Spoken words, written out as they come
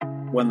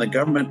when the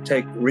government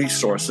take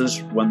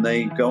resources, when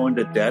they go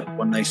into debt,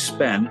 when they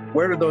spend,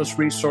 where do those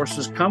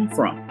resources come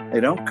from? They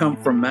don't come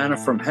from manna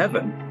from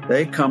heaven.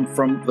 They come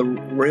from the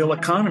real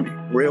economy,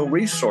 real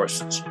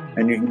resources.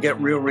 And you can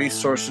get real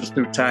resources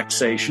through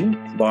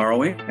taxation,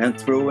 borrowing, and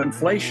through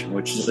inflation,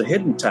 which is a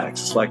hidden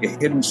tax. It's like a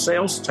hidden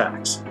sales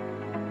tax.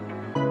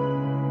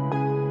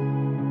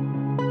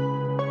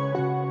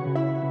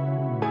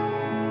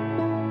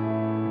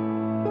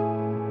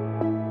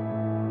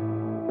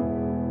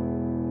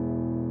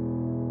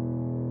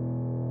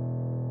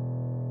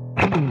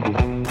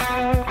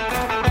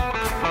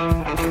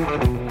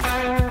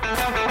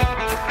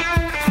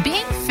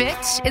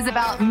 Is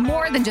about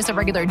more than just a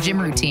regular gym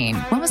routine.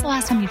 When was the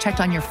last time you checked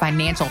on your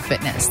financial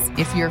fitness?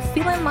 If you're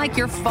feeling like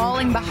you're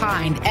falling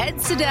behind, Ed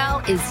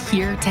Siddell is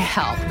here to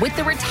help with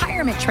The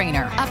Retirement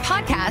Trainer, a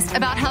podcast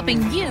about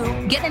helping you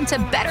get into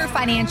better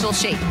financial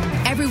shape.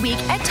 Every week,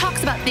 Ed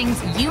talks about things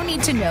you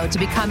need to know to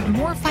become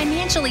more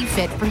financially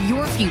fit for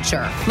your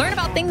future. Learn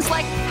about things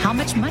like how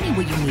much money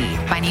will you need,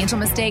 financial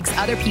mistakes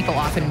other people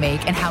often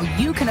make, and how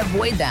you can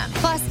avoid them.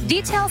 Plus,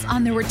 details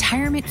on the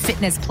Retirement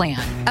Fitness Plan,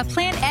 a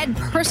plan Ed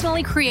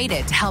personally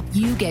created to help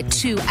you get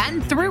to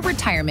and through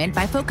retirement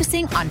by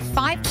focusing on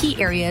 5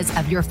 key areas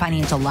of your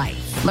financial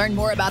life. Learn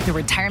more about the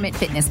Retirement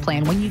Fitness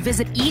Plan when you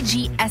visit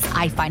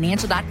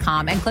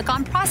egsifinancial.com and click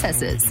on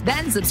Processes.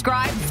 Then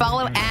subscribe,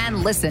 follow,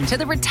 and listen to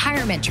The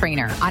Retirement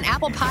Trainer on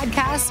Apple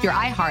Podcasts, your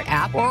iHeart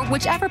app, or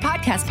whichever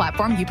podcast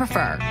platform you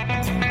prefer.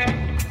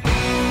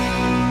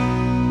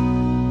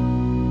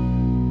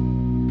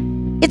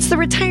 It's The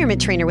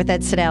Retirement Trainer with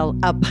Ed Siddell,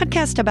 a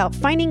podcast about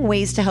finding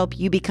ways to help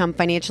you become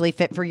financially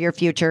fit for your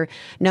future,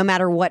 no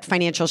matter what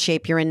financial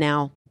shape you're in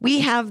now.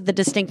 We have the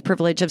distinct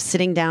privilege of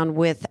sitting down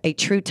with a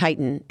true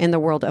titan in the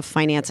world of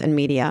finance and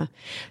media.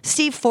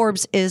 Steve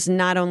Forbes is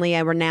not only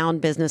a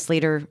renowned business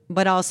leader,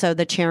 but also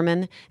the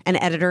chairman and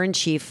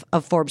editor-in-chief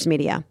of Forbes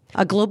Media,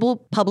 a global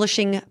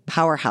publishing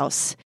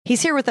powerhouse.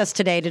 He's here with us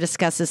today to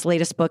discuss his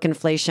latest book,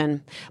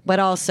 Inflation, but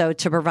also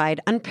to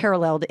provide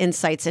unparalleled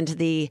insights into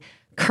the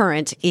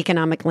current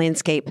economic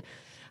landscape.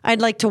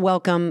 I'd like to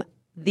welcome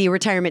the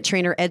Retirement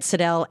Trainer, Ed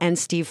Siddell, and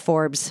Steve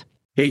Forbes.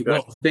 Hey,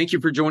 well, thank you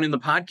for joining the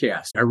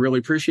podcast. I really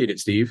appreciate it,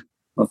 Steve.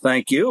 Well,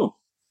 thank you.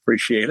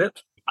 Appreciate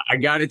it. I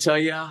got to tell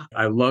you,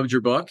 I loved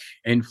your book,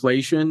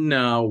 Inflation.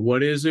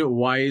 What is it?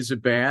 Why is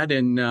it bad?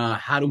 And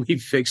how do we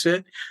fix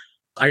it?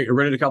 I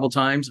read it a couple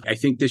times. I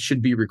think this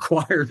should be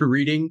required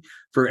reading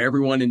for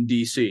everyone in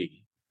DC.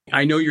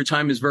 I know your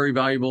time is very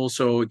valuable,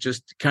 so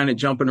just kind of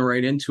jumping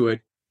right into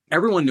it.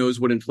 Everyone knows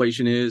what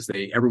inflation is.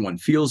 Everyone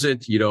feels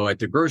it, at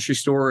the grocery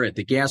store, at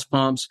the gas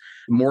pumps,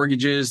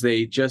 mortgages.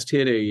 They just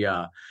hit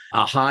a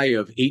high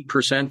of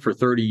 8% for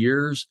 30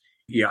 years.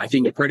 Yeah, I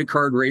think credit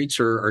card rates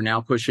are now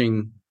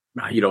pushing,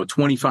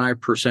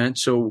 25%.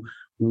 So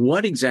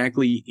what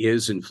exactly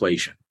is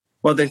inflation?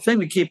 Well, the thing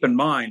to keep in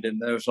mind,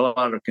 and there's a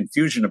lot of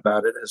confusion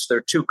about it, is there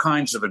are 2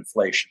 kinds of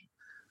inflation,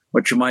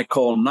 what you might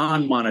call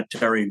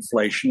non-monetary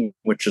inflation,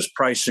 which is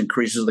price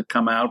increases that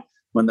come out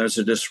when there's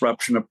a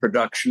disruption of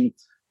production,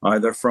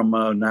 either from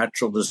a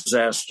natural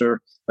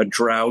disaster, a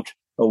drought,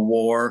 a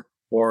war,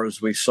 or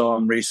as we saw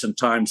in recent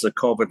times, the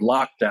COVID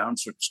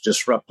lockdowns, which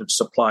disrupted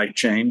supply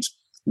chains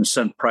and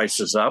sent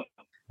prices up.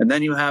 And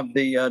then you have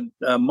the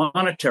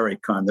monetary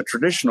kind, the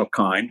traditional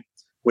kind,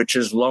 which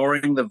is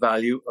lowering the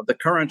value of the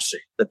currency,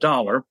 the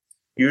dollar,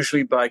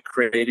 usually by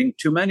creating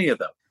too many of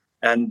them.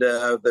 And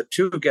the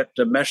two get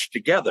to mesh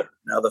together.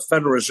 Now, the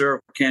Federal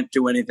Reserve can't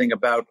do anything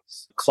about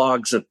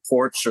clogs at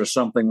ports or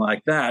something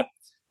like that,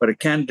 but it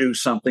can do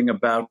something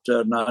about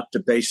not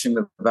debasing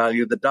the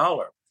value of the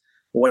dollar.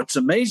 What's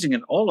amazing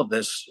in all of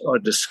this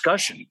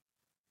discussion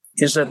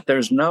is that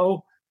there's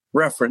no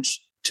reference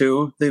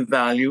to the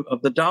value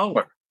of the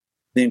dollar,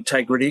 the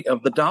integrity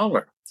of the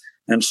dollar.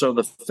 And so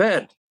the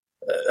Fed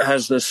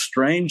has this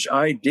strange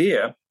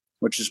idea,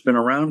 which has been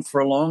around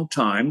for a long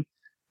time,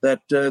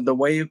 that the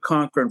way you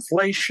conquer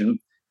inflation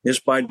is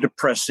by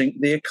depressing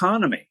the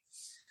economy.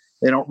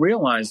 They don't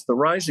realize the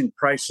rising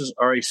prices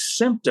are a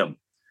symptom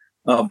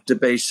of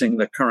debasing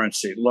the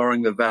currency,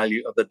 lowering the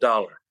value of the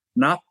dollar,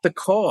 not the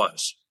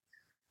cause.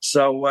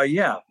 So,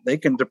 they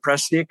can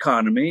depress the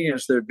economy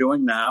as they're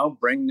doing now,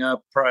 bring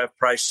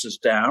prices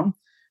down.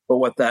 But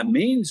what that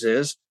means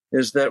is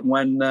that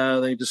when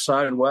they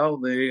decide, well,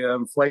 the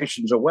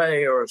inflation's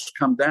away or it's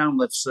come down,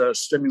 let's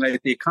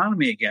stimulate the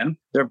economy again,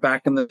 they're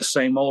back in the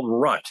same old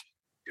rut.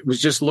 I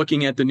was just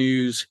looking at the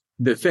news.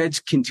 The Feds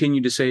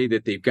continue to say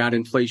that they've got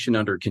inflation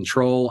under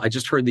control. I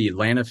just heard the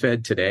Atlanta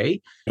Fed today.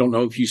 I don't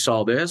know if you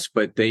saw this,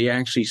 but they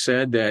actually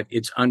said that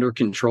it's under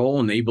control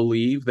and they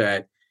believe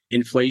that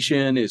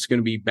inflation is going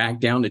to be back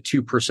down to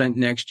 2%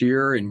 next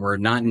year and we're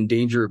not in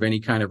danger of any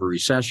kind of a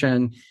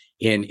recession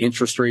and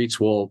interest rates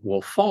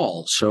will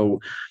fall.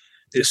 So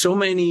there's so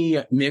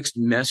many mixed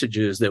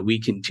messages that we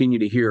continue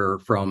to hear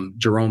from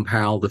Jerome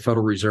Powell, the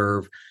Federal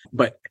Reserve.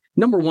 But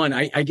number one,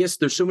 I guess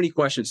there's so many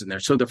questions in there.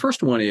 So the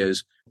first one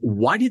is,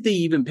 why did they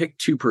even pick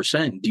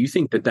 2%? Do you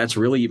think that that's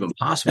really even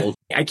possible?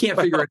 I can't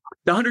figure out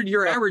the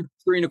 100-year average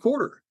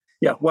 3.25%.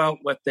 Yeah, well,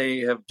 what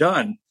they have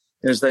done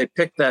is they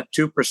picked that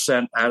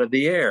 2% out of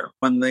the air.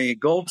 When the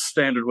gold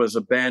standard was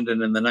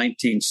abandoned in the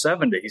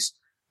 1970s,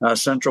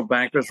 central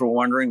bankers were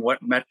wondering,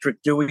 what metric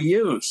do we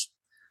use?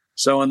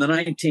 So in the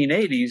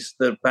 1980s,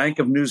 the Bank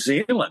of New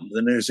Zealand,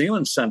 the New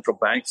Zealand central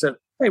bank said,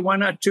 hey, why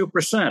not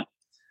 2%?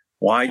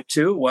 Why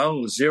 2?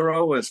 Well,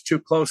 0 is too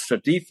close to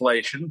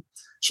deflation.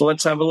 So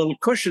let's have a little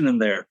cushion in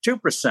there,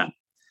 2%.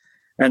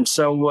 And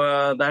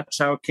so that's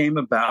how it came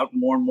about.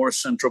 More and more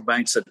central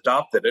banks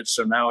adopted it.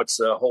 So now it's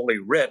a holy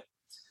writ.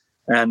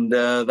 And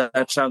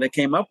that's how they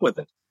came up with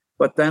it.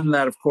 But then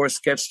that, of course,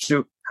 gets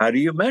to how do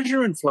you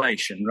measure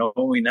inflation?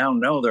 Well, we now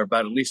know there are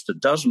about at least a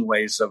dozen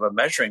ways of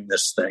measuring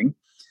this thing.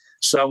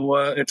 So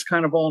it's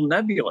kind of all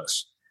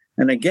nebulous.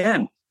 And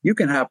again, you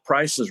can have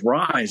prices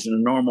rise in a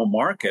normal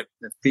market.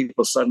 If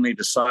people suddenly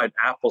decide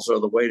apples are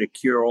the way to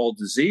cure all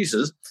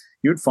diseases,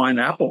 you'd find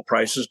apple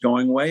prices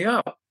going way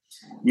up.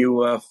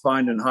 You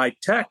find in high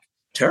tech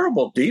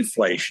terrible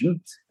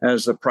deflation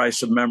as the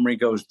price of memory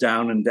goes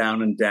down and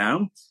down and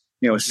down.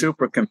 You know, a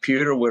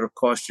supercomputer would have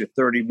cost you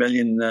 $30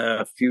 million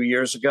a few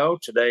years ago.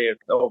 Today,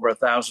 over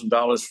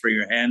 $1,000 for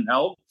your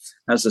handheld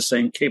has the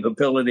same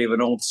capability of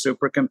an old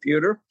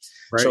supercomputer.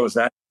 Right. So is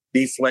that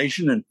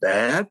deflation and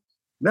bad?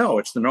 No,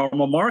 it's the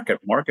normal market.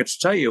 Markets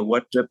tell you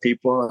what how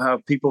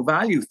people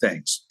value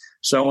things.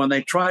 So when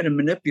they try to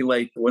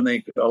manipulate, when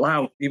they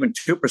allow even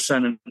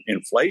 2%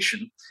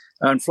 inflation,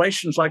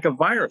 inflation is like a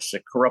virus.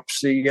 It corrupts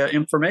the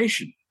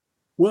information.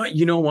 Well,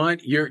 you know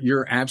what?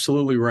 You're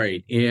absolutely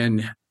right.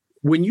 And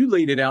when you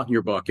laid it out in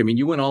your book, I mean,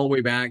 you went all the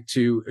way back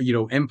to,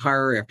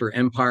 empire after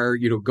empire,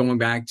 going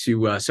back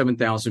to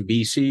 7000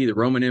 BC, the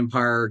Roman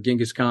Empire,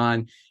 Genghis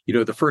Khan,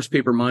 the first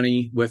paper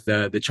money with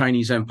the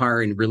Chinese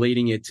Empire and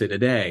relating it to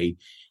today.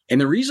 And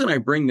the reason I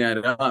bring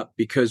that up,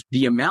 because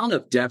the amount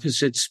of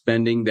deficit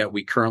spending that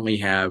we currently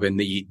have and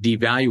the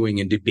devaluing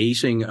and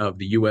debasing of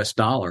the US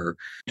dollar,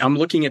 I'm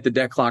looking at the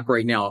debt clock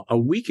right now. A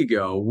week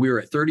ago, we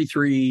were at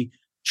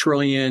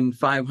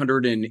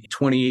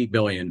 33,528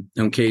 billion.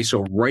 Okay.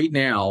 So right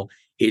now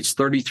it's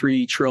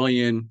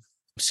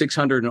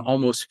 33,600 and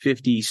almost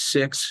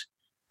 $56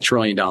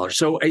 trillion.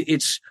 So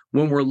it's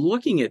when we're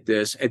looking at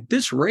this at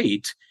this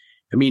rate,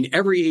 I mean,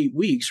 every 8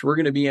 weeks, we're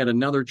going to be at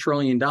another $1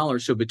 trillion.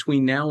 So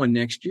between now and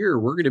next year,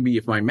 we're going to be,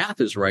 if my math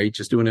is right,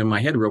 just doing it in my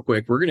head real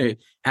quick, we're going to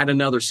add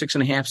another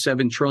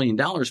 $6.5–7 trillion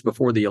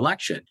before the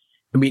election.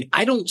 I mean,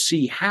 I don't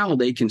see how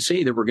they can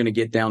say that we're going to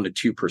get down to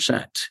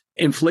 2%.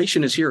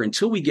 Inflation is here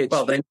until we get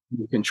under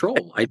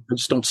control. I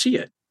just don't see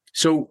it.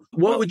 So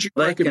what would you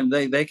recommend?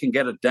 They can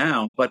get it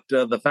down. But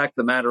the fact of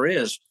the matter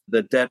is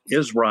the debt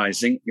is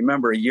rising. You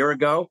remember a year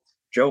ago,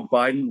 Joe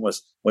Biden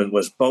was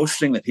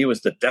boasting that he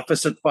was the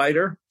deficit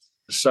fighter.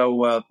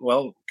 So,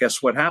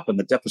 guess what happened?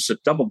 The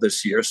deficit doubled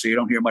this year. So you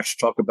don't hear much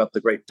talk about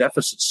the great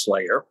deficit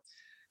slayer.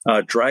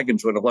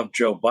 Dragons would have loved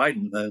Joe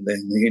Biden.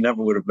 He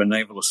never would have been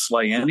able to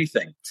slay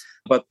anything.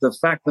 But the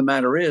fact of the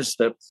matter is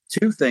that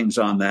two things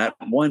on that.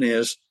 One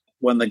is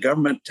when the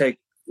government take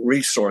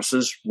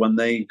resources, when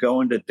they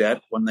go into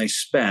debt, when they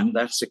spend,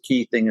 that's the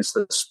key thing is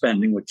the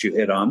spending, which you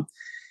hit on,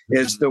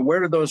 is where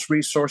do those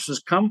resources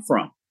come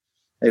from?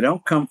 They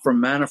don't come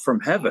from manna from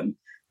heaven.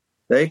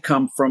 They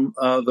come from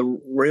the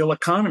real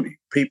economy,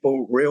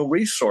 people, real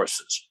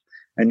resources.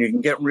 And you can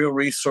get real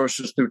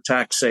resources through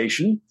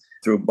taxation,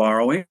 through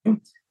borrowing,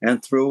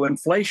 and through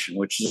inflation,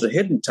 which is a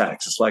hidden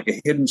tax. It's like a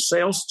hidden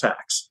sales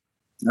tax.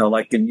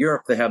 Like in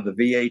Europe, they have the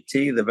VAT,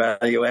 the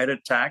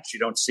value-added tax. You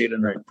don't see it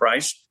in the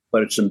price,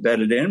 but it's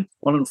embedded in.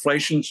 Well,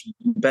 inflation's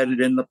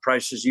embedded in the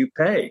prices you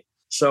pay.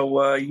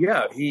 So,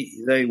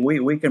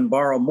 we can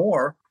borrow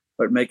more,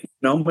 but make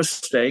no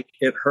mistake,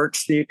 it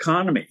hurts the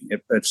economy.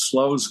 It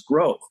slows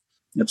growth.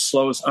 It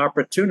slows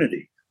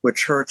opportunity,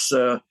 which hurts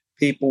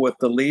people with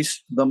the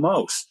least the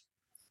most.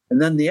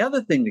 And then the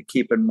other thing to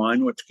keep in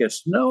mind, which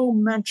gets no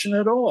mention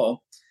at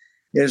all,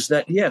 is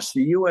that, yes,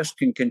 the U.S.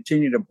 can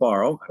continue to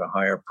borrow at a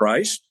higher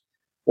price.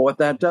 But what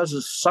that does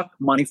is suck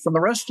money from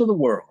the rest of the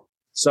world.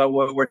 So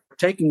we're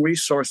taking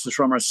resources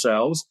from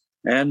ourselves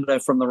and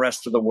from the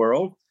rest of the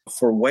world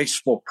for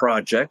wasteful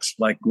projects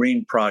like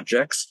green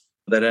projects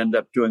that end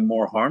up doing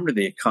more harm to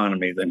the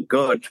economy than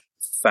good.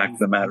 Fact of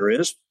the matter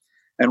is.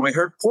 And we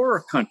hurt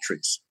poorer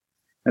countries.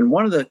 And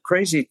one of the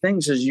crazy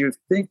things is you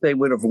think they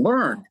would have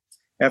learned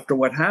after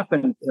what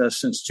happened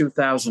since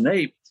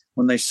 2008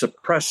 when they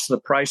suppressed the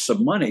price of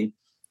money.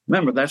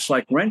 Remember, that's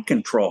like rent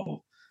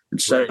control.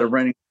 Instead of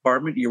renting an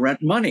apartment, you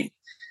rent money.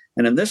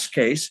 And in this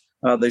case,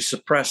 they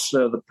suppressed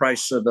the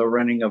price of the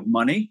renting of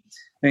money.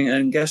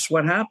 And guess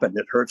what happened?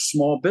 It hurt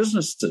small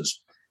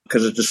businesses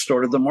because it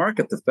distorted the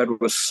market. The Fed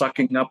was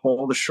sucking up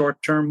all the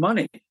short-term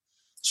money.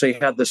 So you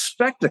had the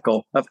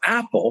spectacle of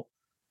Apple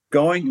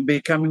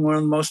becoming one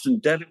of the most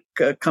indebted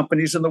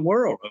companies in the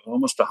world,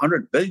 almost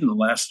 $100 billion the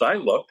last I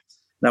looked.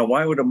 Now,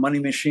 why would a money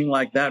machine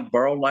like that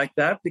borrow like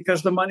that?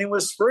 Because the money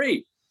was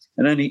free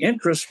and any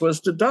interest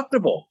was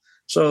deductible.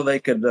 So they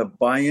could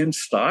buy in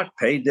stock,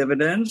 pay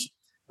dividends.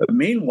 But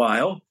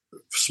meanwhile,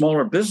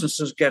 smaller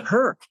businesses get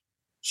hurt.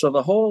 So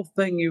the whole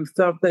thing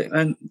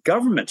and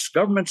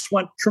governments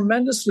went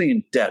tremendously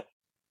in debt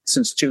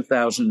since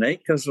 2008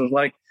 because it was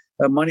like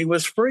money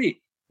was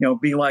free.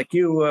 Be like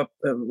you,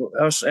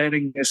 us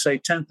adding, say,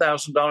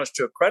 $10,000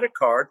 to a credit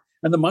card,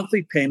 and the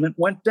monthly payment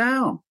went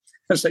down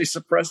as they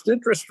suppressed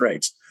interest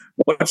rates.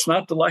 What's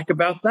not to like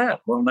about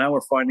that? Well, now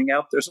we're finding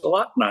out there's a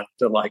lot not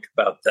to like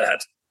about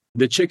that.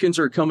 The chickens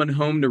are coming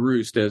home to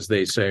roost, as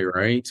they say,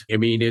 right? I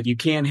mean, you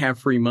can't have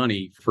free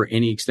money for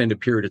any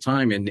extended period of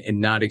time and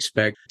not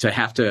expect to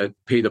have to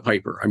pay the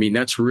piper. I mean,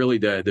 that's really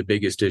the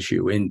biggest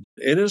issue. And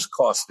it is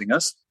costing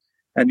us.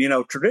 And,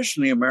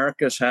 traditionally,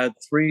 America's had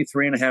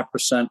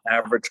 3.5%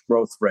 average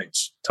growth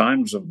rates.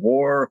 Times of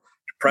war,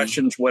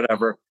 depressions,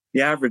 whatever.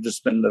 The average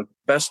has been the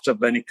best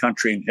of any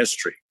country in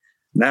history.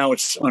 Now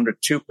it's under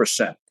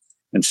 2%.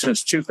 And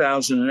since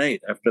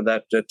 2008, after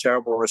that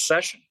terrible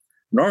recession,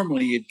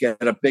 normally you'd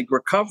get a big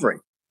recovery.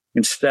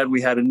 Instead,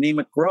 we had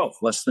anemic growth,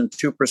 less than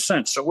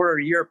 2%. So we're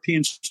at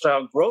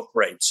European-style growth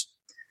rates,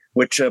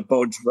 which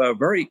bodes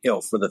very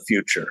ill for the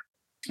future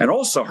and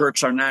also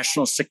hurts our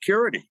national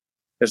security,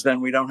 because then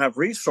we don't have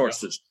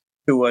resources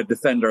to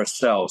defend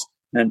ourselves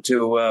and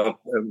to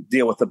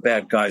deal with the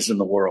bad guys in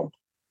the world.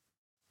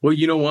 Well,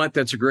 you know what?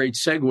 That's a great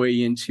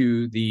segue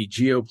into the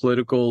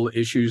geopolitical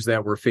issues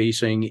that we're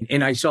facing.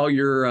 And I saw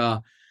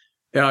your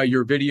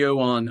video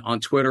on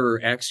Twitter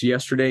or X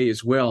yesterday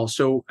as well.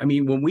 So, I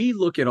mean, when we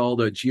look at all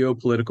the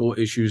geopolitical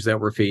issues that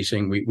we're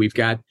facing, we've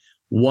got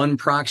one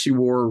proxy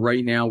war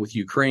right now with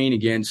Ukraine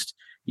against,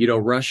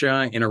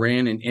 Russia and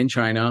Iran and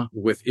China,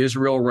 with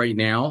Israel right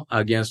now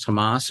against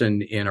Hamas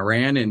and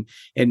Iran.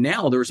 And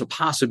now there's a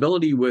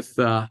possibility with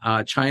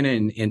China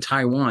and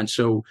Taiwan.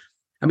 So,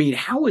 I mean,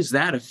 how is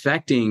that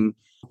affecting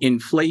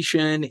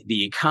inflation,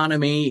 the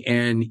economy,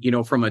 and,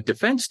 from a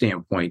defense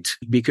standpoint?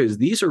 Because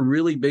these are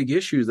really big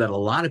issues that a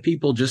lot of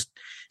people just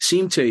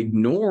seem to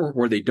ignore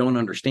or they don't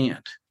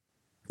understand.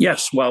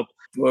 Yes. Well,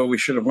 we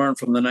should have learned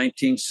from the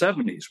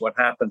 1970s what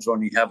happens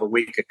when you have a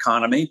weak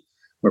economy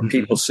where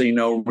people see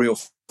no real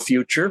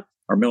future.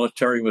 Our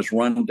military was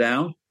run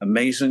down.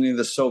 Amazingly,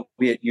 the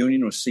Soviet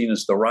Union was seen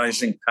as the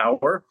rising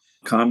power.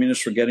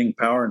 Communists were getting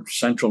power in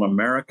Central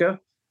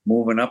America,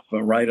 moving up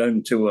right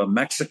into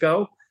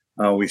Mexico.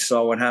 We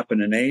saw what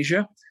happened in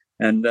Asia,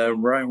 and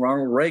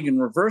Ronald Reagan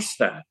reversed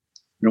that.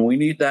 And we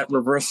need that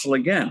reversal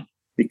again,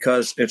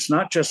 because it's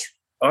not just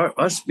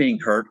us being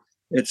hurt,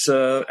 it's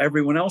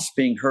everyone else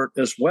being hurt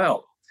as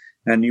well.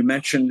 And you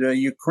mentioned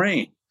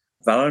Ukraine.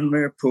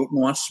 Vladimir Putin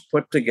wants to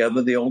put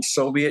together the old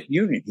Soviet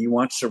Union. He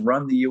wants to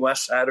run the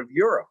U.S. out of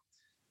Europe.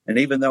 And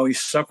even though he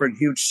suffered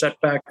huge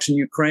setbacks in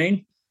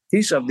Ukraine,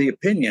 he's of the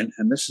opinion,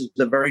 and this is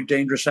a very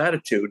dangerous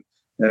attitude,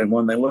 and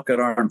when they look at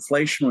our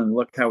inflation, when they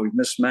look how we've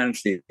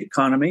mismanaged the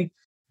economy,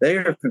 they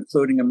are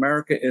concluding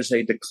America is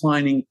a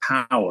declining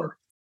power,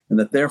 and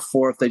that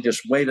therefore, if they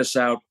just wait us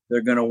out,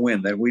 they're going to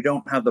win, that we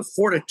don't have the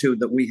fortitude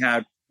that we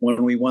had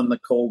when we won the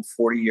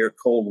 40-year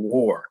Cold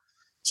War.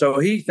 So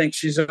he thinks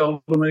he's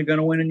ultimately going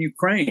to win in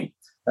Ukraine.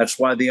 That's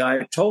why the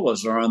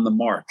Ayatollahs are on the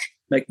march.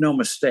 Make no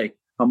mistake,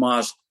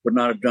 Hamas would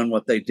not have done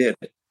what they did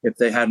if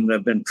they hadn't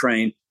have been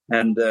trained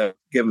and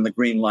given the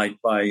green light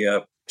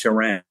by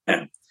Tehran.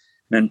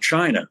 And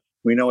China,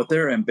 we know what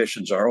their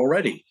ambitions are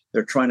already.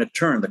 They're trying to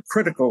turn the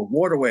critical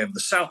waterway of the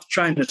South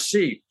China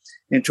Sea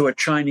into a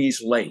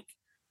Chinese lake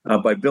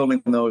by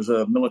building those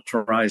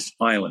militarized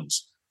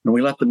islands. And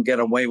we let them get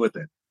away with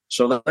it.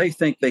 So they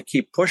think they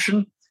keep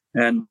pushing.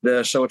 And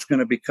so it's going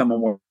to become a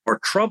more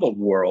troubled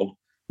world.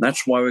 And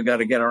that's why we got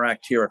to get our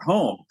act here at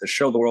home to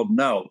show the world,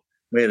 no,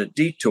 we had a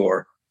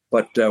detour,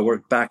 but we're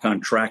back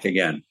on track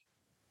again.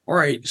 All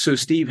right. So,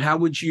 Steve, how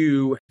would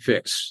you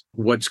fix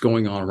what's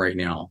going on right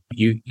now?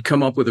 You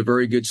come up with a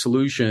very good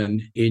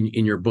solution in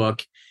your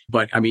book.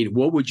 But, I mean,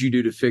 what would you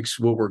do to fix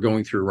what we're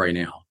going through right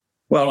now?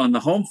 Well, on the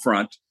home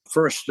front,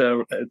 first,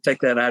 take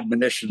that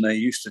admonition they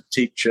used to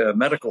teach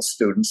medical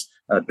students,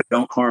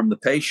 don't harm the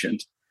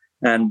patient,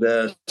 and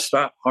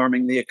stop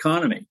harming the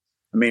economy.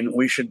 I mean,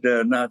 we should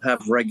not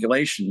have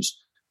regulations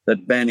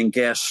that banning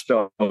gas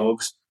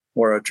stoves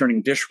or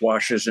turning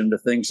dishwashers into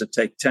things that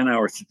take 10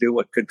 hours to do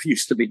what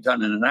used to be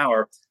done in an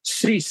hour.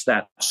 Cease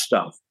that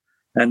stuff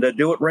and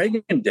do what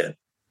Reagan did.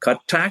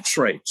 Cut tax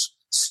rates,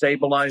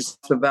 stabilize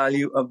the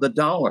value of the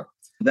dollar,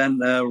 then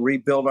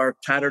rebuild our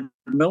tattered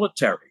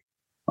military,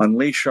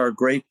 unleash our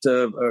great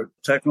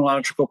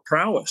technological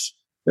prowess.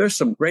 There's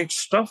some great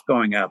stuff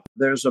going up.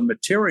 There's a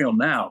material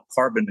now,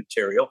 carbon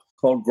material,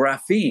 called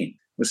graphene.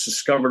 It was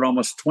discovered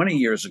almost 20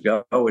 years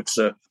ago. It's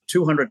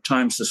 200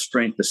 times the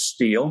strength of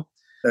steel.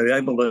 They're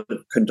able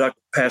to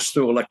pass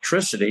through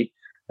electricity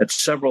at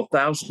several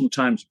thousand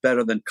times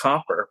better than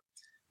copper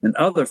and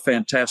other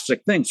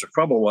fantastic things. The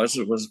trouble was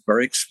it was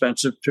very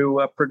expensive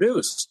to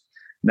produce.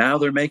 Now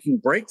they're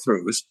making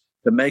breakthroughs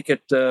to make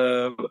it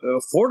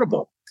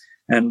affordable.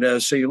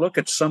 And so you look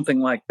at something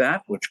like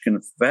that, which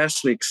can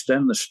vastly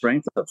extend the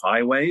strength of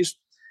highways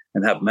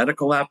and have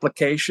medical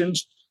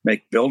applications,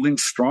 make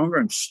buildings stronger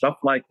and stuff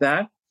like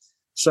that.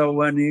 So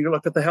when you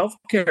look at the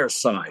healthcare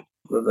side,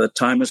 the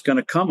time is going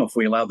to come if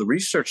we allow the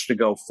research to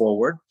go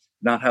forward,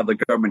 not have the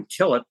government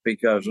kill it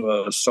because of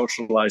a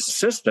socialized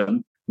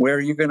system where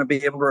you're going to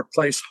be able to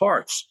replace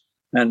hearts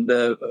and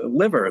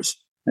livers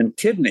and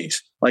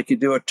kidneys, like you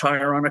do a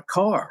tire on a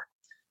car.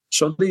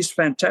 So these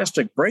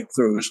fantastic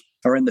breakthroughs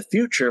are in the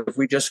future if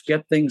we just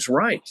get things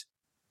right.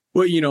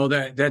 Well,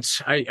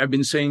 I've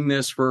been saying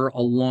this for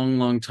a long,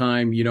 long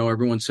time.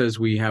 Everyone says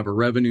we have a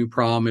revenue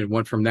problem and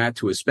went from that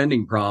to a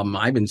spending problem.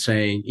 I've been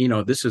saying,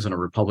 this isn't a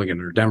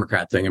Republican or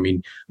Democrat thing. I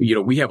mean,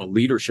 we have a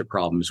leadership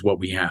problem is what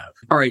we have.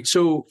 All right.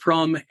 So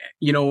from,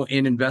 an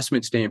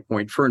investment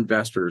standpoint for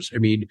investors, I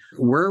mean,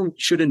 where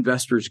should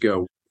investors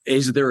go?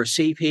 Is there a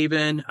safe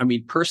haven? I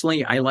mean,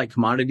 personally, I like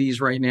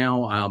commodities right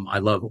now. I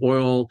love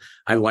oil.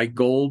 I like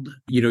gold.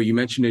 You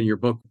mentioned in your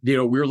book, we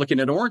were looking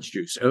at orange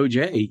juice,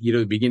 OJ,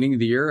 the beginning of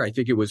the year, I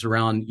think it was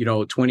around,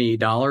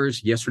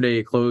 $28. Yesterday,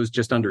 it closed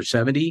just under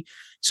 70.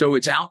 So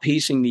it's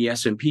outpacing the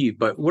S&P.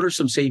 But what are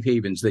some safe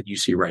havens that you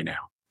see right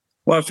now?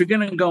 Well, if you're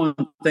going to go on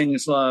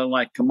things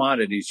like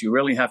commodities, you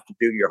really have to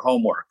do your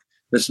homework.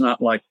 It's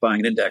not like buying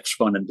an index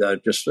fund and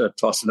just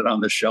tossing it on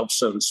the shelf,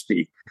 so to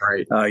speak.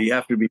 Right. You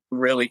have to be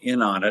really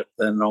in on it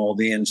and all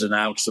the ins and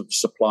outs of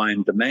supply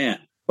and demand.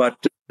 But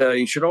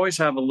you should always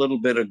have a little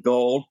bit of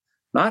gold,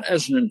 not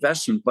as an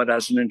investment, but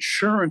as an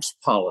insurance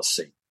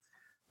policy.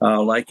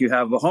 Like you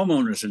have a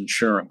homeowner's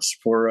insurance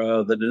for,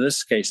 in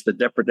this case, the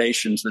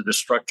depredations, the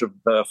destructive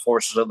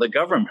forces of the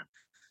government.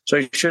 So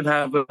you should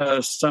have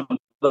some of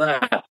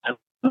that.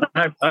 And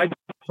I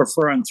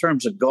prefer in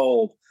terms of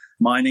gold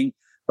mining,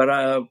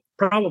 but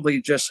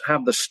probably just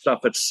have the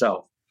stuff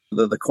itself,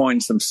 the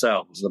coins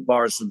themselves, the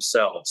bars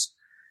themselves.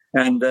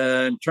 And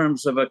in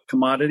terms of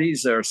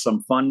commodities, there are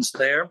some funds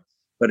there.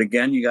 But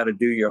again, you got to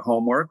do your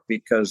homework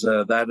because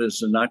that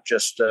is not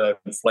just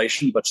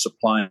inflation, but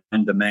supply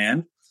and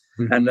demand.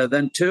 Mm-hmm. And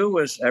then two,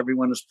 as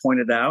everyone has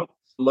pointed out,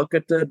 look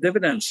at the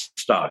dividend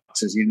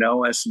stocks. As you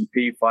know,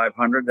 S&P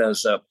 500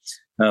 has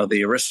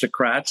the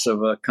aristocrats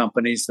of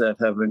companies that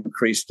have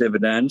increased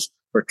dividends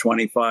for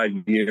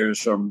 25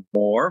 years or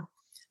more.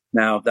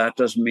 Now, that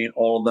doesn't mean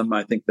all of them.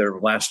 I think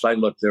last I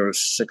looked, there were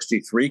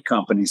 63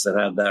 companies that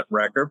had that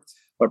record,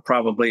 but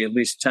probably at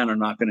least 10 are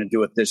not going to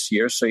do it this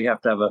year. So you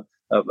have to have a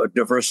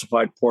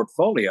diversified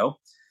portfolio.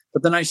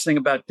 But the nice thing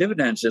about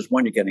dividends is,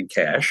 one, you're getting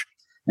cash.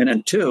 And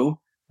then two,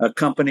 a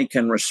company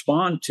can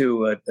respond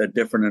to a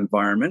different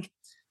environment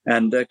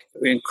and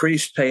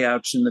increase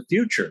payouts in the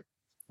future,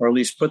 or at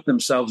least put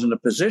themselves in a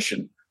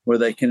position where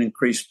they can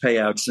increase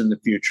payouts in the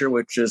future,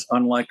 which is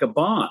unlike a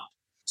bond.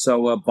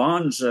 So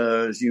bonds,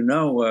 as you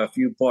know, if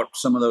you bought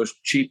some of those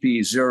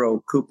cheapy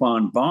zero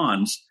coupon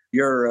bonds,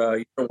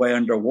 you're way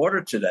underwater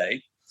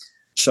today.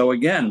 So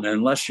again,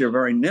 unless you're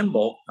very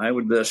nimble, I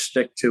would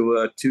stick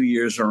to 2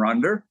 years or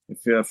under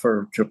to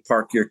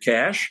park your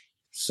cash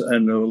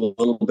and a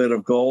little bit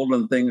of gold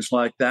and things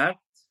like that.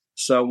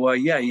 So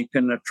you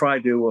can try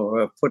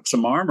to put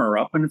some armor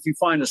up. And if you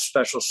find a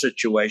special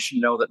situation,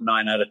 know that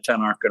 9 out of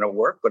 10 aren't going to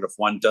work. But if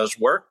one does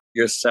work,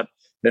 you're set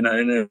in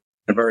a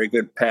very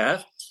good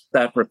path.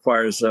 That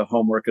requires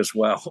homework as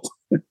well.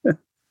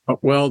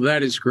 Well,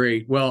 that is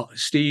great. Well,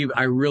 Steve,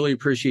 I really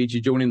appreciate you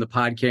joining the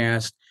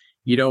podcast.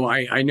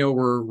 I know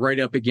we're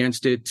right up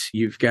against it.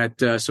 You've got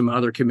some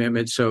other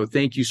commitments. So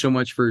thank you so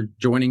much for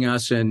joining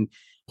us. And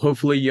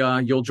hopefully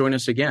you'll join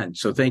us again.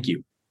 So thank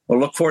you.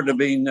 We'll look forward to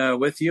being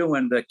with you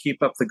and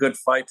keep up the good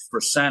fight for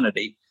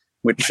sanity,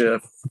 which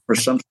for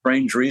some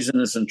strange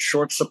reason is in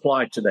short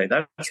supply today.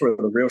 That's where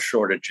the real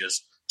shortage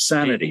is.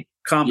 Sanity,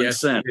 common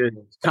sense.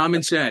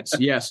 Common sense.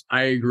 Yes,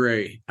 I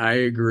agree.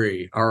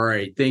 All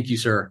right. Thank you,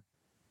 sir.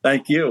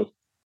 Thank you.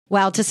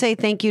 Well, to say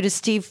thank you to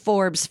Steve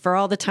Forbes for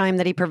all the time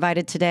that he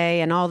provided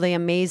today and all the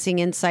amazing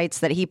insights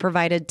that he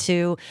provided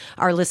to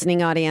our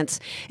listening audience.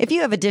 If you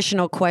have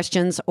additional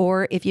questions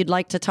or if you'd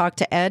like to talk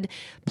to Ed,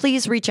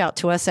 please reach out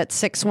to us at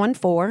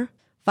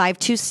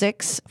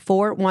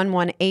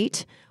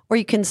 614-526-4118, or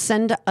you can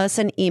send us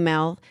an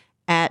email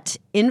at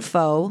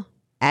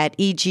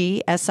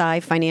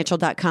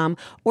info@egsifinancial.com,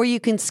 or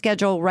you can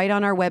schedule right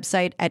on our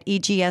website at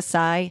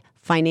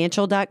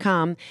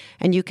egsifinancial.com,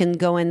 and you can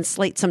go and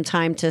slate some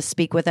time to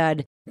speak with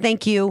Ed.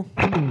 Thank you.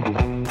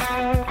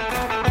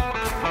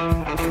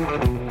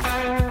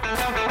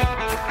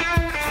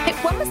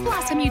 When was the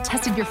last time you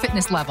tested your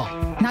fitness level?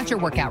 Not your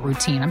workout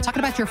routine. I'm talking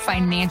about your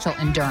financial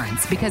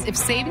endurance. Because if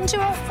saving to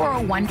a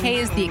 401k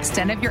is the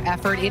extent of your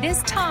effort, it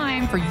is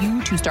time for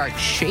you to start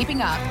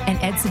shaping up. And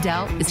Ed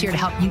Siddell is here to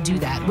help you do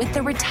that with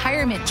The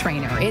Retirement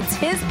Trainer. It's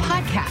his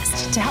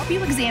podcast to help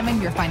you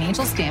examine your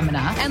financial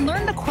stamina and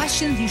learn the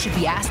questions you should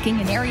be asking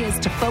and areas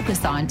to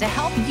focus on to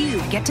help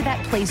you get to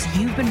that place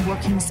you've been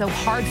working so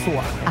hard for,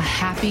 a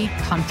happy,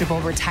 comfortable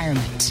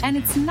retirement. And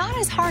it's not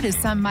as hard as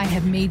some might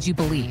have made you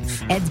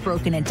believe. Ed's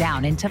broken it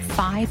down into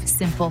 5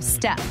 simple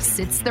steps.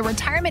 It's the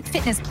Retirement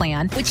Fitness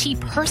Plan, which he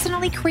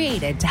personally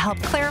created to help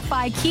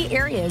clarify key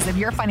areas of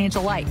your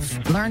financial life.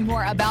 Learn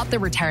more about the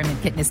Retirement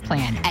Fitness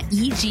Plan at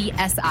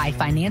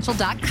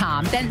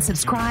egsifinancial.com. Then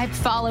subscribe,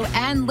 follow,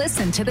 and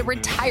listen to The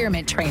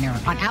Retirement Trainer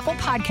on Apple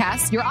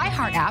Podcasts, your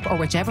iHeart app, or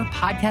whichever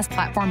podcast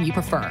platform you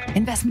prefer.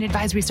 Investment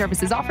advisory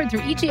services offered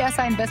through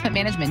EGSI Investment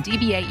Management,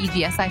 DBA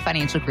EGSI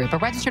Financial Group, a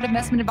registered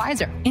investment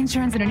advisor.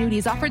 Insurance and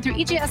annuities offered through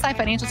EGSI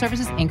Financial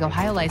Services, Inc.,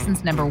 Ohio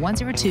license number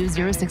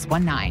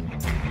 1020619.